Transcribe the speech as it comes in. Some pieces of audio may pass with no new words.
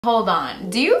Hold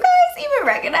on, do you guys even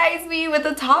recognize me with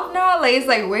the top knot lace?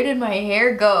 Like, where did my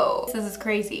hair go? This is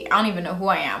crazy. I don't even know who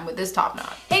I am with this top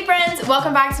knot. Hey friends,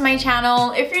 welcome back to my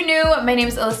channel. If you're new, my name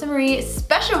is Alyssa Marie.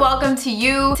 Special welcome to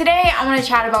you. Today, I want to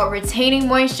chat about retaining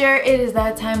moisture. It is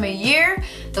that time of year.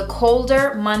 The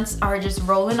colder months are just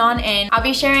rolling on in. I'll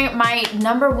be sharing my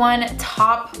 #1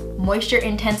 top moisture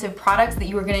intensive products that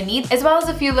you are gonna need, as well as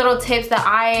a few little tips that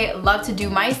I love to do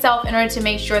myself in order to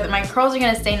make sure that my curls are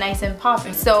gonna stay nice and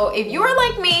popping. So if you are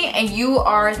like me and you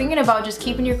are thinking about just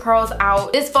keeping your curls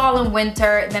out this fall and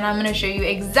winter, then I'm gonna show you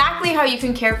exactly how you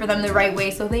can care for them the right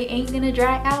way so they ain't gonna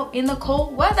dry out in the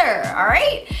cold weather, all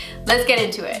right? Let's get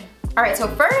into it. All right, so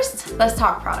first, let's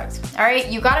talk products. All right,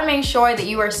 you gotta make sure that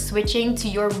you are switching to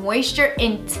your moisture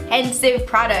intensive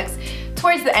products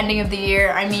towards the ending of the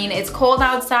year. I mean, it's cold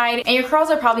outside and your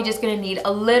curls are probably just gonna need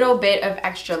a little bit of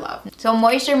extra love. So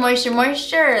moisture, moisture,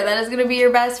 moisture, that is gonna be your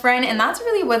best friend, and that's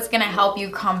really what's gonna help you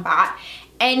combat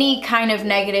any kind of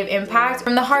negative impact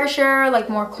from the harsher, like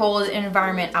more cold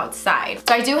environment outside.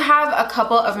 So I do have a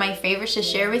couple of my favorites to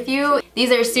share with you.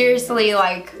 These are seriously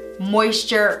like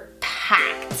moisture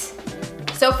packed.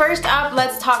 So first up,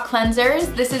 let's talk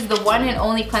cleansers. This is the one and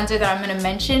only cleanser that I'm gonna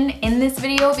mention in this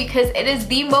video because it is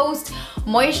the most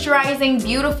moisturizing,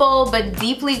 beautiful, but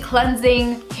deeply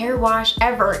cleansing hair wash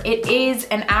ever. It is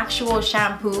an actual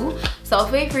shampoo,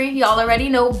 sulfate free, y'all already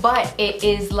know, but it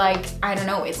is like, I don't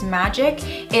know, it's magic.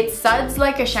 It suds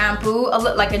like a shampoo,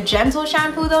 like a gentle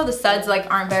shampoo though. The suds like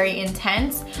aren't very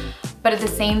intense. But at the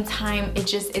same time, it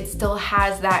still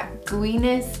has that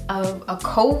gooiness of a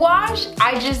co-wash.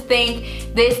 I just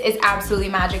think this is absolutely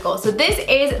magical. So this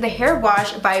is the hair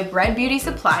wash by Bread Beauty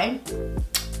Supply,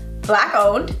 Black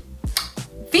owned,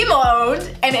 female owned,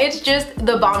 and it's just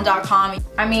thebomb.com.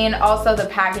 I mean, also the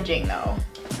packaging though,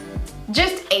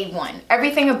 just A1.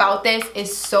 Everything about this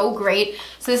is so great.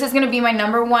 So this is gonna be my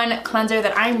 #1 cleanser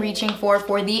that I'm reaching for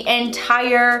the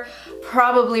entire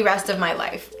probably rest of my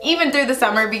life, even through the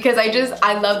summer, because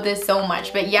I love this so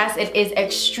much. But yes, it is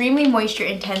extremely moisture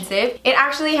intensive. It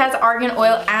actually has argan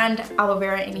oil and aloe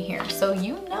vera in here, so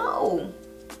you know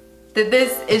that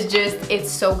this is just, it's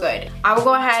so good. I will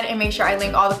go ahead and make sure I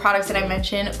link all the products that I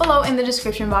mentioned below in the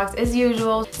description box as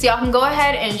usual, so y'all can go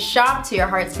ahead and shop to your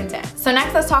heart's content. So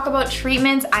next, let's talk about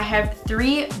treatments. I have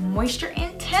 3 moisture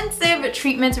intensive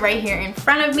treatments right here in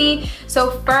front of me.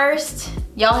 So first,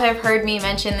 y'all have heard me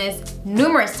mention this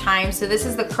numerous times. So this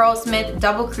is the Curlsmith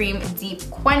Double Cream Deep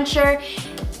Quencher.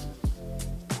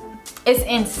 It's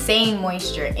insane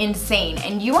moisture, insane.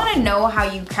 And you wanna know how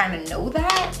you kinda know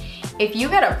that? If you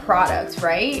get a product,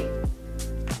 right,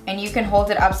 and you can hold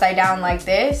it upside down like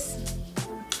this,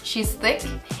 she's thick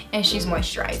and she's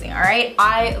moisturizing, all right?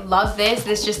 I love this.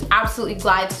 This just absolutely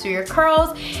glides through your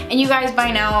curls. And you guys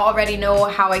by now already know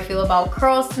how I feel about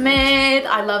Curlsmith.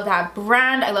 I love that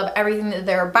brand. I love everything that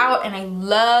they're about. And I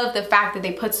love the fact that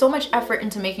they put so much effort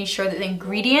into making sure that the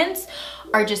ingredients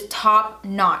are just top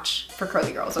notch for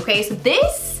curly girls, okay? So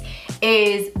this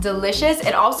is delicious.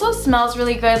 It also smells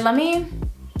really good.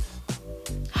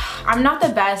 I'm not the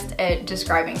best at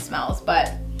describing smells,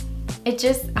 but it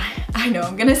just, I know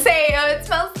I'm gonna say, oh, it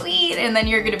smells sweet, and then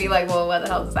you're gonna be like, well, what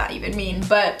the hell does that even mean?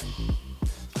 But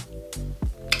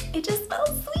it just smells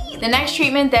sweet. The next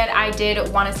treatment that I did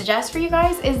want to suggest for you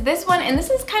guys is this one, and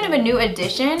this is kind of a new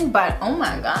addition, but oh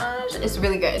my gosh, it's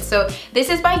really good. So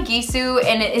this is by Gisou,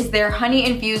 and it is their honey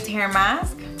infused hair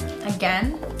mask.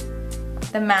 Again,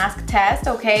 the mask test,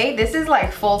 okay? This is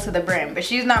like full to the brim, but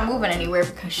she's not moving anywhere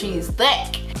because she's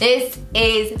thick. This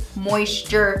is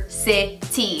Moisture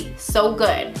City, so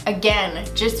good. Again,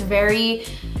 just very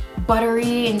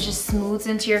buttery and just smooths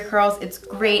into your curls. It's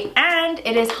great, and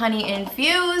it is honey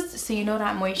infused, so you know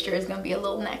that moisture is gonna be a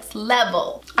little next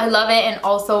level. I love it, and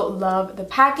also love the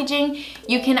packaging.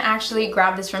 You can actually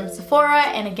grab this from Sephora,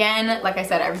 and again, like I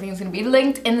said, everything's gonna be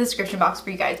linked in the description box for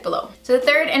you guys below. So the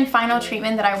third and final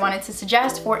treatment that I wanted to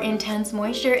suggest for intense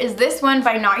moisture is this one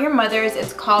by Not Your Mother's.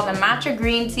 It's called the Matcha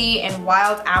Green Tea and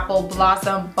Wild Apple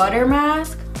Blossom Butter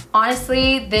Mask.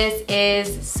 Honestly, this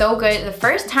is so good. The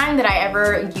first time that I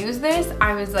ever used this,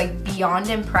 I was like beyond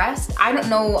impressed. I don't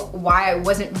know why I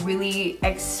wasn't really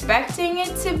expecting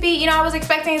it to be, you know, I was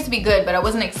expecting it to be good, but I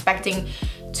wasn't expecting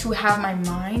to have my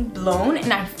mind blown.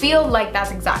 And I feel like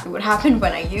that's exactly what happened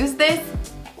when I used this.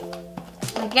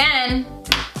 Again,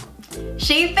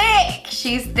 she's thick,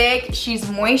 she's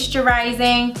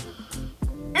moisturizing.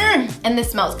 And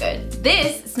this smells good.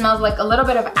 This smells like a little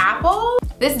bit of apple.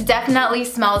 This definitely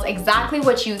smells exactly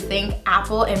what you think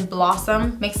apple and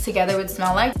blossom mixed together would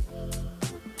smell like.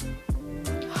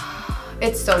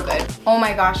 It's so good. Oh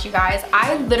my gosh, you guys.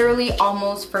 I literally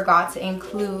almost forgot to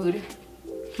include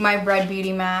my Bread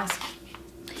Beauty mask.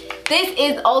 This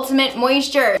is Ultimate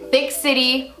Moisture. Thick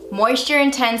City, moisture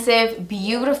intensive,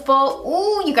 beautiful.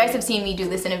 Ooh, you guys have seen me do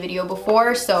this in a video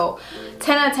before, so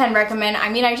 10 out of 10 recommend. I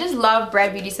mean, I just love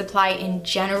Bread Beauty Supply in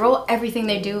general. Everything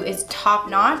they do is top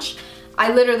notch.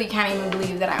 I literally can't even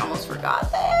believe that I almost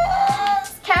forgot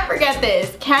this. Can't forget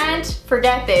this. Can't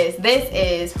forget this. This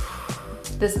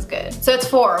is good. So it's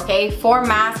 4, okay? 4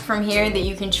 masks from here that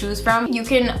you can choose from. You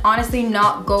can honestly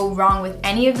not go wrong with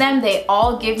any of them. They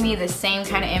all give me the same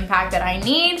kind of impact that I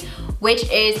need, which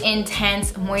is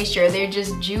intense moisture. They're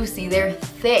just juicy, they're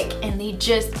thick, and they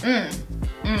just,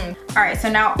 All right, so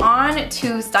now on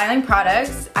to styling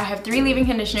products. I have 3 leave-in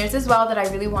conditioners as well that I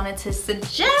really wanted to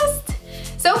suggest.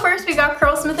 So first we got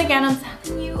Curlsmith again.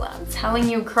 I'm telling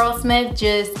you, Curlsmith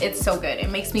it's so good. It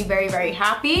makes me very, very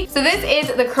happy. So this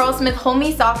is the Curlsmith Hold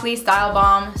Me Softly Style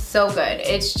Balm. So good.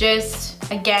 It's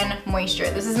just, again,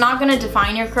 moisture. This is not gonna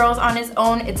define your curls on its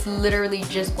own. It's literally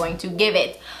just going to give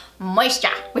it moisture,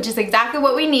 which is exactly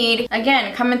what we need.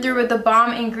 Again, coming through with the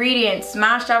bomb ingredients: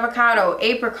 smashed avocado,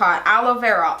 apricot, aloe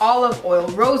vera, olive oil,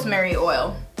 rosemary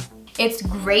oil. It's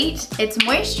great, it's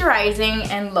moisturizing,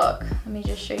 and look, let me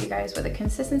just show you guys what the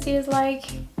consistency is like.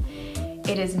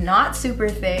 It is not super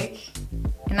thick,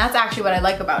 and that's actually what I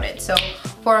like about it. So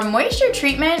for a moisture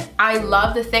treatment, I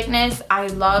love the thickness, I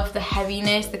love the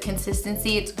heaviness, the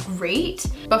consistency, it's great.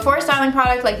 But for a styling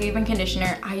product like leave-in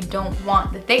conditioner, I don't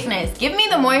want the thickness. Give me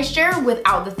the moisture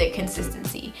without the thick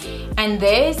consistency. And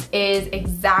this is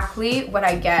exactly what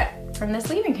I get from this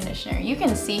leave-in conditioner. You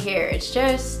can see here,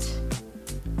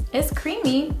 it's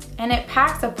creamy and it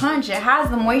packs a punch. It has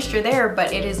the moisture there,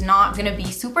 but it is not gonna be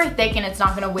super thick and it's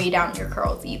not gonna weigh down your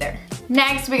curls either.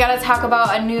 Next, we gotta talk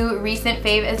about a new recent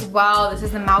fave as well. This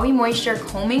is the Maui Moisture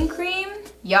Combing Cream.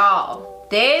 Y'all,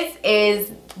 this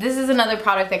is another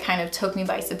product that kind of took me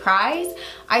by surprise.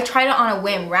 I tried it on a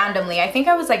whim randomly. I think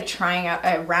I was like trying out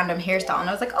a random hairstyle and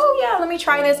I was like, oh yeah, let me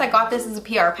try this. I got this as a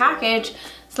PR package,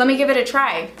 so let me give it a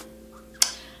try.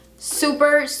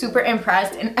 Super, super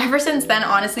impressed, and ever since then,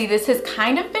 honestly, this has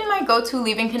kind of been my go-to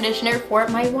leave-in conditioner for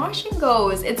my wash and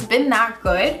goes. It's been that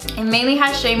good. It mainly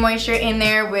has shea moisture in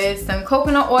there with some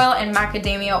coconut oil and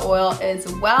macadamia oil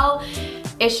as well.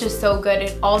 It's just so good.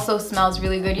 It also smells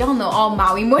really good. Y'all know all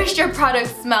Maui Moisture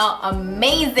products smell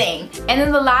amazing. And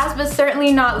then the last but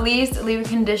certainly not least leave-in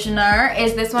conditioner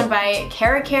is this one by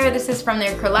Cara Care. This is from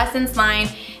their Curlescence line,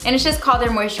 and it's just called their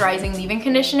moisturizing leave-in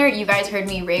conditioner. You guys heard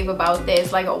me rave about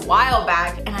this like a while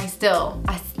back, and I still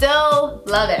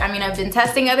love it. I mean, I've been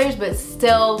testing others, but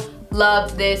still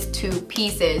love this to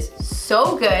pieces.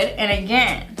 So good. And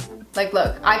again, like,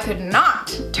 look, I could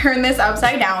not turn this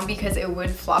upside down because it would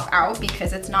flop out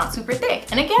because it's not super thick.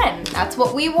 And again, that's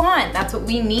what we want. That's what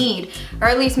we need, or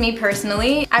at least me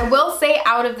personally. I will say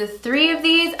out of the 3 of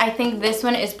these, I think this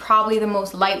one is probably the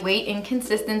most lightweight in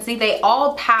consistency. They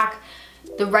all pack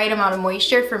the right amount of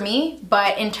moisture for me,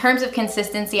 but in terms of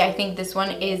consistency, I think this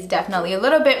one is definitely a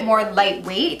little bit more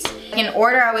lightweight. In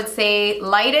order, I would say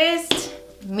lightest,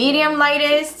 medium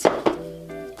lightest,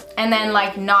 and then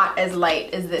like not as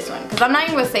light as this one, because I'm not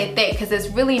even gonna say thick because it's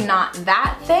really not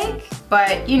that thick,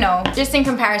 but you know, just in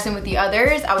comparison with the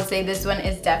others, I would say this one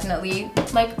is definitely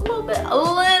like a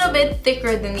little bit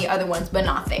thicker than the other ones, but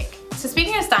not thick. So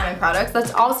speaking of styling products,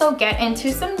 let's also get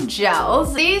into some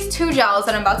gels. These 2 gels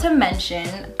that I'm about to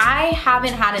mention, I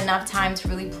haven't had enough time to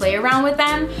really play around with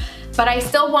them, but I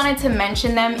still wanted to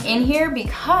mention them in here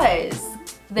because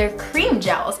they're cream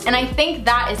gels, and I think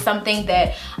that is something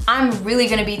that I'm really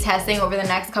gonna be testing over the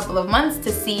next couple of months to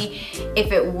see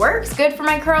if it works good for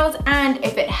my curls and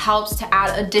if it helps to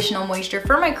add additional moisture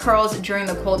for my curls during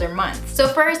the colder months. So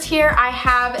first here I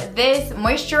have this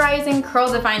moisturizing curl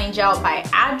defining gel by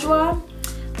Adwoa.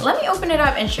 Let me open it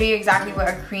up and show you exactly what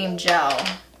a cream gel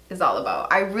is all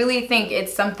about. I really think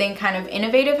it's something kind of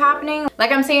innovative happening.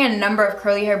 Like I'm saying, a number of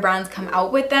curly hair brands come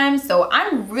out with them, so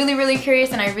I'm really, really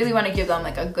curious and I really want to give them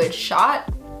like a good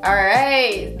shot. All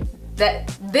right,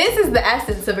 this is the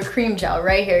essence of a cream gel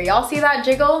right here. Y'all see that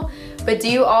jiggle? But do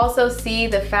you also see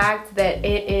the fact that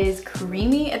it is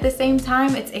creamy at the same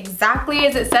time? It's exactly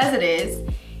as it says it is.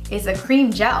 It's a cream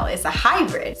gel, it's a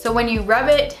hybrid. So when you rub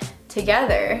it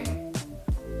together,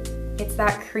 it's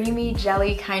that creamy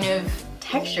jelly kind of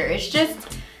texture. It's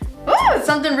just, it's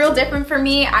something real different for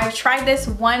me. I've tried this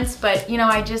once, but you know,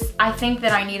 I think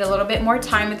that I need a little bit more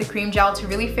time with the cream gel to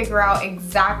really figure out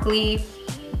exactly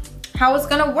how it's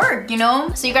gonna work, you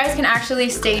know? So you guys can actually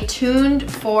stay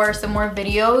tuned for some more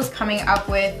videos coming up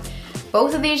with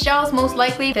both of these gels most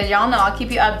likely, because y'all know I'll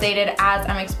keep you updated as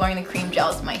I'm exploring the cream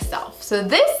gels myself. So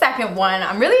this second one,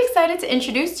 I'm really excited to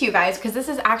introduce to you guys because this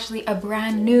is actually a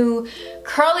brand new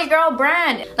curly girl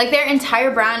brand. Like their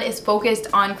entire brand is focused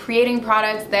on creating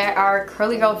products that are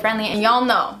curly girl friendly, and y'all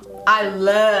know I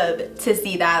love to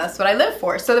see that. That's what I live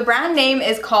for. So the brand name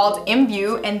is called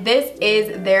Imbue, and this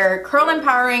is their curl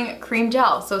empowering cream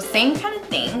gel. So same kind of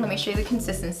thing. Let me show you the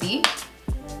consistency.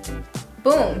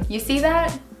 Boom, you see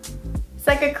that? It's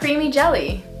like a creamy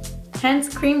jelly.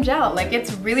 Hence cream gel. Like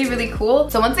it's really, really cool.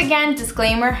 So once again,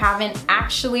 disclaimer, haven't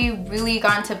actually really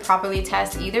gone to properly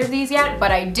test either of these yet, but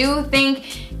I do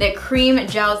think that cream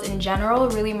gels in general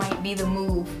really might be the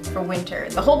move for winter.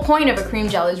 The whole point of a cream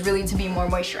gel is really to be more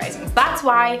moisturizing. So that's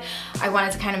why I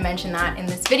wanted to kind of mention that in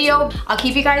this video. I'll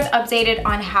keep you guys updated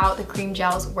on how the cream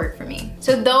gels work for me.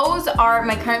 So those are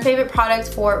my current favorite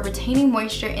products for retaining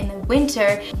moisture in the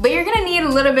winter, but you're gonna need a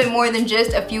little bit more than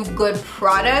just a few good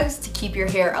products to keep your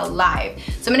hair alive.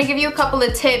 So I'm gonna give you a couple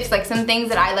of tips, like some things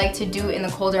that I like to do in the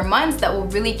colder months that will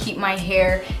really keep my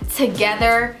hair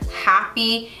together,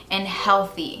 happy, and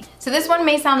healthy. So this one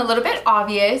may sound a little bit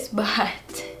obvious,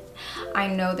 but I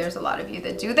know there's a lot of you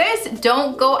that do this.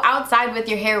 Don't go outside with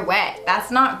your hair wet.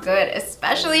 That's not good,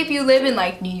 especially if you live in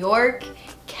like New York,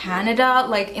 Canada,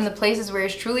 like in the places where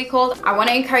it's truly cold. I want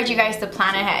to encourage you guys to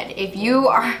plan ahead. If you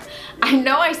are, I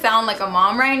know I sound like a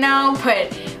mom right now, but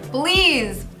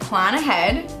please plan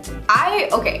ahead.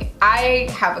 I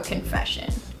have a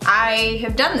confession. I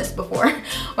have done this before.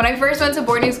 When I first went to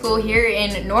boarding school here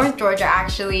in North Georgia,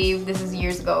 actually, this is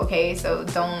years ago, okay? So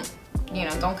don't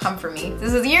come for me.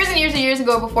 This is years and years and years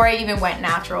ago before I even went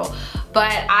natural.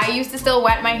 But I used to still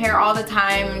wet my hair all the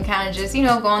time and kind of just,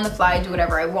 go on the fly, do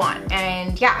whatever I want.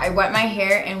 And yeah, I wet my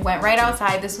hair and went right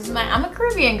outside. I'm a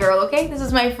Caribbean girl, okay? This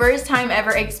is my first time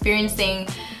ever experiencing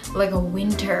like a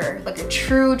winter, like a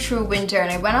true winter. And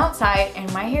I went outside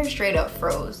and my hair straight up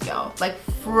froze, y'all. Like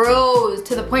froze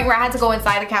to the point where I had to go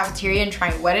inside the cafeteria and try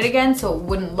and wet it again so it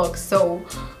wouldn't look so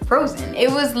frozen.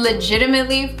 It was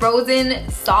legitimately frozen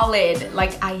solid,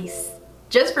 like ice.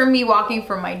 Just for me walking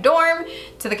from my dorm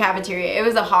to the cafeteria. It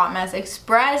was a hot mess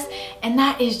express, and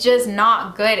that is just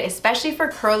not good, especially for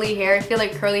curly hair. I feel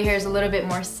like curly hair is a little bit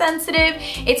more sensitive.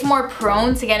 It's more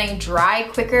prone to getting dry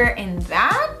quicker, and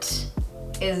that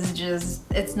is just,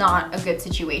 it's not a good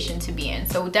situation to be in.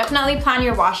 So definitely plan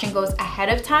your wash and goes ahead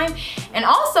of time. And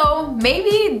also,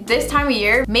 maybe this time of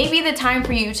year, maybe the time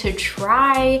for you to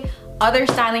try other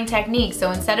styling techniques.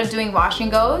 So instead of doing wash and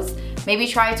goes, maybe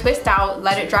try a twist out,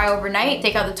 let it dry overnight,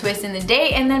 take out the twist in the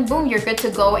day, and then boom, you're good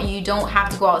to go and you don't have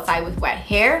to go outside with wet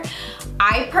hair.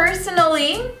 I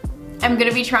personally am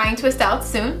gonna be trying twist out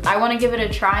soon. I wanna give it a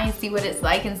try and see what it's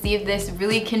like and see if this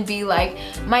really can be like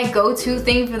my go-to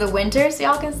thing for the winter, so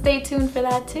y'all can stay tuned for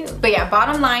that too. But yeah,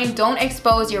 bottom line, don't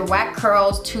expose your wet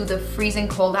curls to the freezing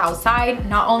cold outside.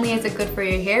 Not only is it good for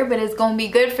your hair, but it's gonna be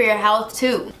good for your health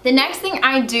too. The next thing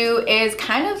I do is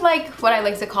kind of like what I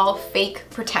like to call fake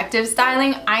protective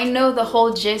styling. I know the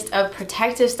whole gist of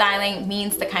protective styling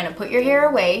means to kind of put your hair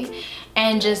away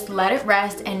and just let it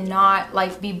rest and not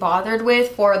like be bothered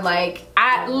with for like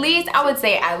at least, I would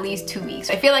say at least 2 weeks.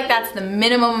 I feel like that's the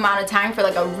minimum amount of time for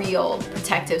like a real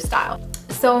protective style.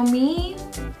 So me,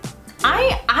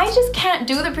 I just can't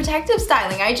do the protective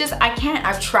styling. I can't.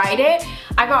 I've tried it.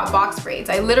 I got box braids.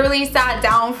 I literally sat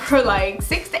down for like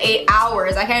 6 to 8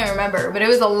 hours. I can't even remember, but it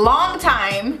was a long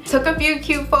time. Took a few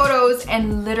cute photos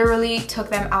and literally took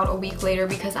them out a week later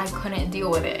because I couldn't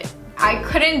deal with it. I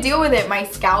couldn't deal with it. My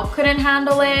scalp couldn't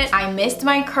handle it. I missed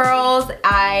my curls.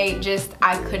 I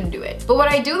couldn't do it. But what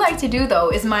I do like to do though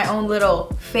is my own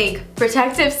little fake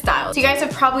protective style. So you guys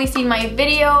have probably seen my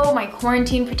video, my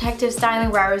quarantine protective styling,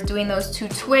 where I was doing those 2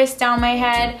 twists down my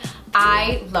head.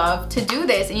 I love to do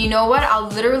this, and you know what? I'll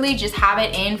literally just have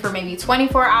it in for maybe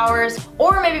 24 hours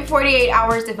or maybe 48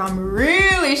 hours if I'm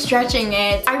really stretching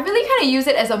it. I really kind of use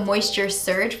it as a moisture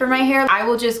surge for my hair. I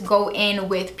will just go in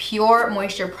with pure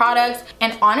moisture products,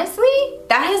 and honestly,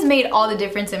 that has made all the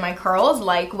difference in my curls.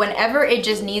 Like whenever it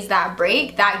just needs that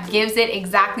break, that gives it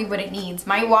exactly what it needs.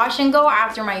 My wash and go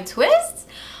after my twists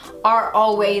are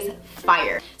always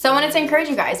fire. So I wanted to encourage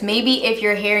you guys, maybe if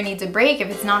your hair needs a break, if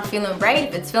it's not feeling right,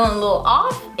 if it's feeling a little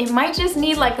off, it might just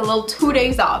need like a little 2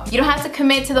 days off. You don't have to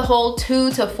commit to the whole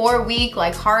 2 to 4 week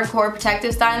like hardcore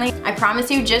protective styling. I promise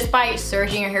you, just by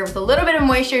surging your hair with a little bit of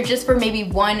moisture just for maybe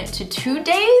 1 to 2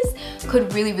 days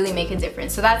could really make a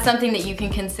difference. So that's something that you can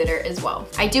consider as well.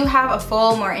 I do have a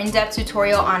full, more in-depth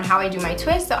tutorial on how I do my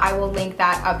twist, so I will link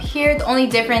that up here. The only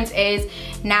difference is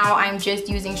now I'm just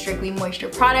using strictly moisture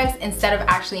products instead of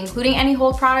actually including any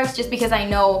hold products, just because I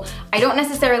know I don't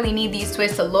necessarily need these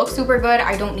twists to look super good.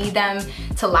 I don't need them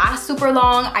to last super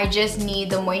long. I just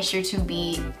need the moisture to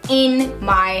be in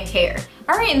my hair.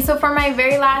 Alright, and so for my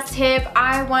very last tip,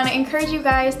 I want to encourage you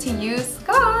guys to use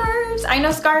scarves. I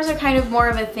know scarves are kind of more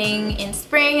of a thing in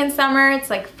spring and summer. It's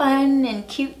like fun and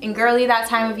cute and girly that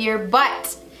time of year,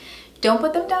 but don't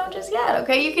put them down just yet,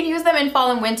 okay? You can use them in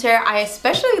fall and winter. I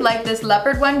especially like this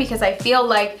leopard one because I feel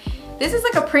like this is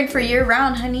like a print for year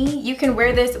round, honey. You can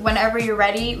wear this whenever you're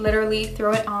ready, literally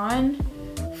throw it on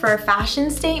for a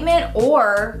fashion statement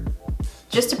or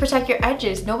just to protect your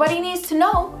edges. Nobody needs to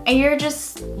know, and you're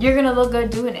gonna look good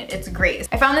doing it. It's great.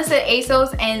 I found this at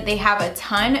ASOS and they have a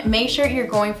ton. Make sure you're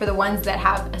going for the ones that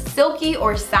have a silky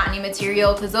or satiny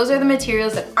material, because those are the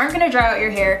materials that aren't gonna dry out your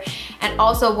hair and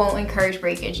also won't encourage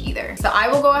breakage either. So I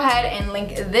will go ahead and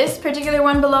link this particular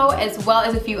one below, as well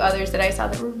as a few others that I saw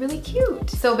that were really cute.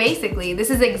 So basically, this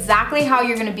is exactly how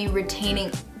you're gonna be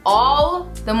retaining all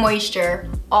the moisture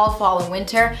all fall and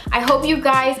winter. I hope you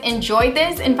guys enjoyed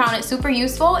this and found it super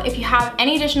useful. If you have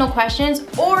any additional questions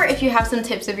or if you have some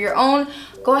tips of your own,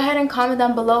 go ahead and comment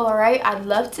them below, alright? I'd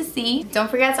love to see.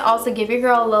 Don't forget to also give your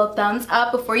girl a little thumbs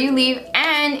up before you leave,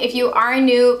 and if you are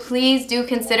new, please do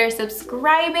consider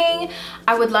subscribing.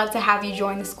 I would love to have you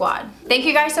join the squad. Thank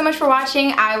you guys so much for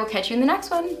watching. I will catch you in the next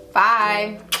one.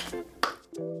 Bye.